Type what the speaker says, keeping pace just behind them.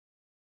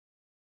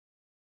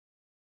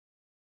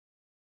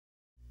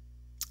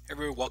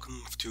Everyone,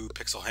 welcome to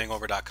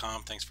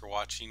pixelhangover.com. Thanks for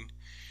watching.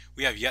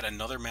 We have yet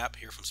another map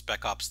here from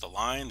Spec Ops The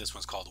Line. This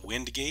one's called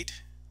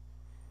Windgate,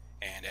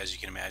 and as you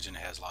can imagine,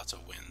 it has lots of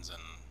winds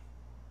and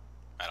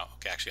I don't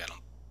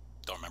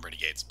remember any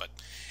gates. But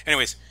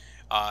anyways,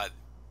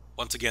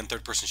 once again,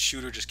 third-person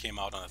shooter just came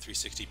out on the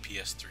 360,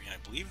 PS3, and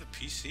I believe the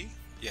PC.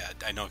 Yeah,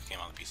 I know it came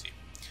out on the PC.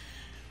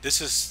 This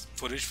is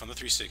footage from the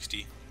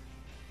 360.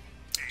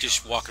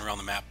 Just walking around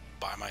the map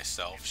by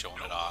myself,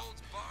 showing it off.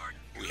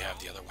 We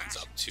have the other ones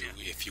up too,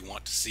 if you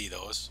want to see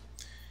those.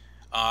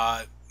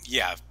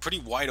 Yeah, pretty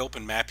wide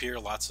open map here.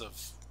 Lots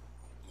of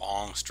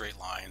long straight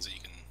lines that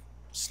you can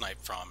snipe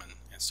from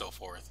and so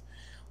forth.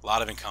 A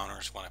lot of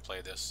encounters when I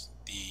play this.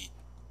 The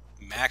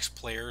max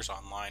players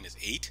online is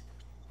 8,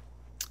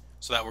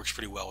 so that works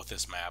pretty well with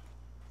this map.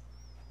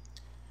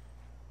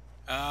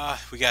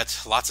 We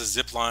got lots of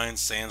zip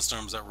lines,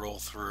 sandstorms that roll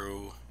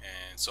through,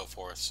 and so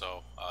forth.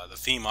 So the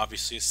theme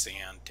obviously is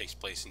sand. Takes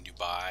place in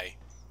Dubai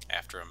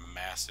after a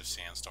massive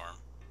sandstorm.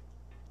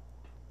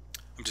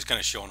 I'm just kind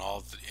of showing all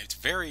of it's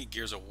very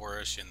Gears of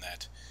War-ish in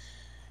that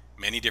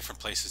many different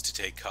places to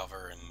take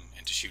cover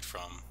and to shoot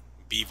from.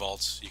 B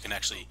vaults, you can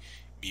actually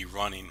be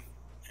running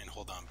and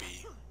hold on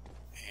B,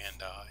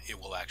 and it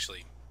will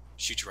actually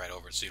shoot you right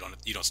over it, so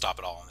you don't stop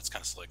at all, and it's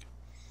kind of slick.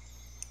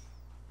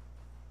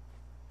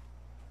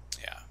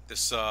 Yeah,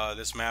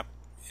 this map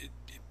it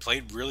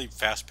played really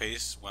fast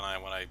paced when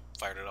I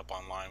fired it up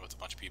online with a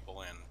bunch of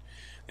people, and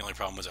the only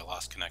problem was I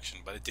lost connection,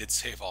 but it did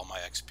save all my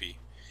XP.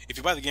 If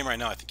you buy the game right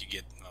now, I think you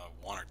get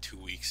 1 or 2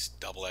 weeks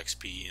double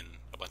XP and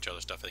a bunch of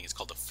other stuff. I think it's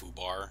called the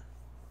FUBAR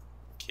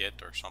kit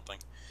or something.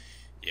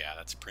 Yeah,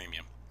 that's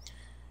premium.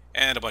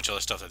 And a bunch of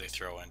other stuff that they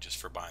throw in just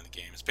for buying the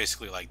game. It's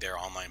basically like their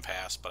online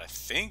pass, but I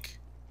think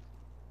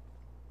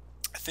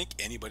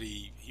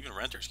anybody, even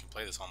renters, can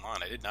play this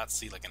online. I did not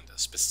see like a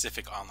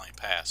specific online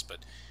pass,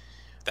 but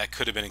that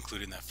could have been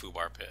included in that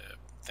FUBAR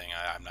thing.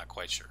 I'm not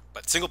quite sure.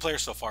 But single player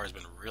so far has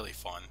been really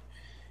fun,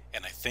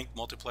 and I think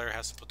multiplayer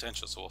has some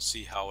potential, so we'll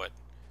see how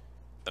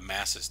the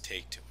masses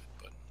take to it.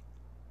 But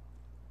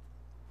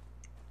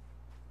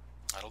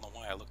I don't know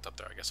why I looked up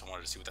there. I guess I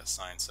wanted to see what that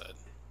sign said.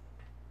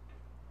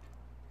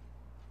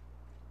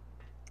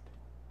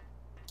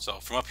 So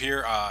from up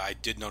here, I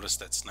did notice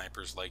that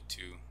snipers like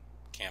to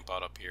camp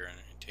out up here and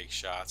take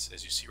shots.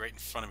 As you see right in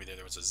front of me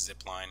there was a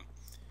zip line.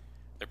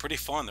 They're pretty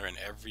fun. They're in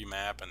every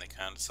map, and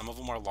some of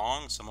them are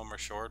long, some of them are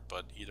short,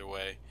 but either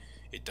way,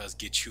 it does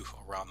get you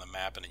around the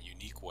map in a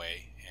unique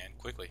way and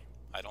quickly.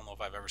 I don't know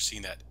if I've ever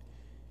seen that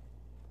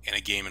in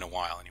a game in a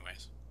while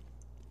anyways.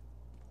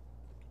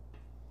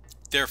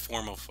 Their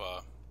form of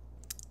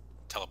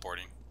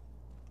teleporting,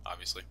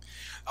 obviously.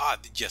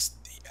 Yes,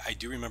 I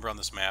do remember on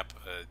this map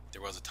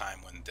there was a time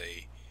when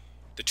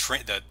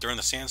during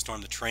the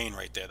sandstorm, the train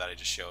right there that I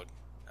just showed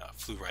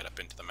flew right up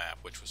into the map,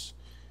 which was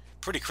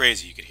pretty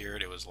crazy. You could hear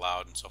it, it was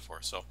loud and so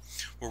forth. So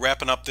we're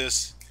wrapping up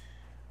this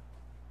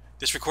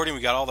recording.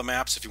 We got all the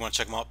maps. If you want to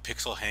check them out,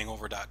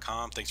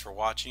 pixelhangover.com. Thanks for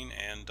watching,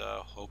 and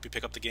hope you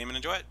pick up the game and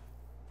enjoy it.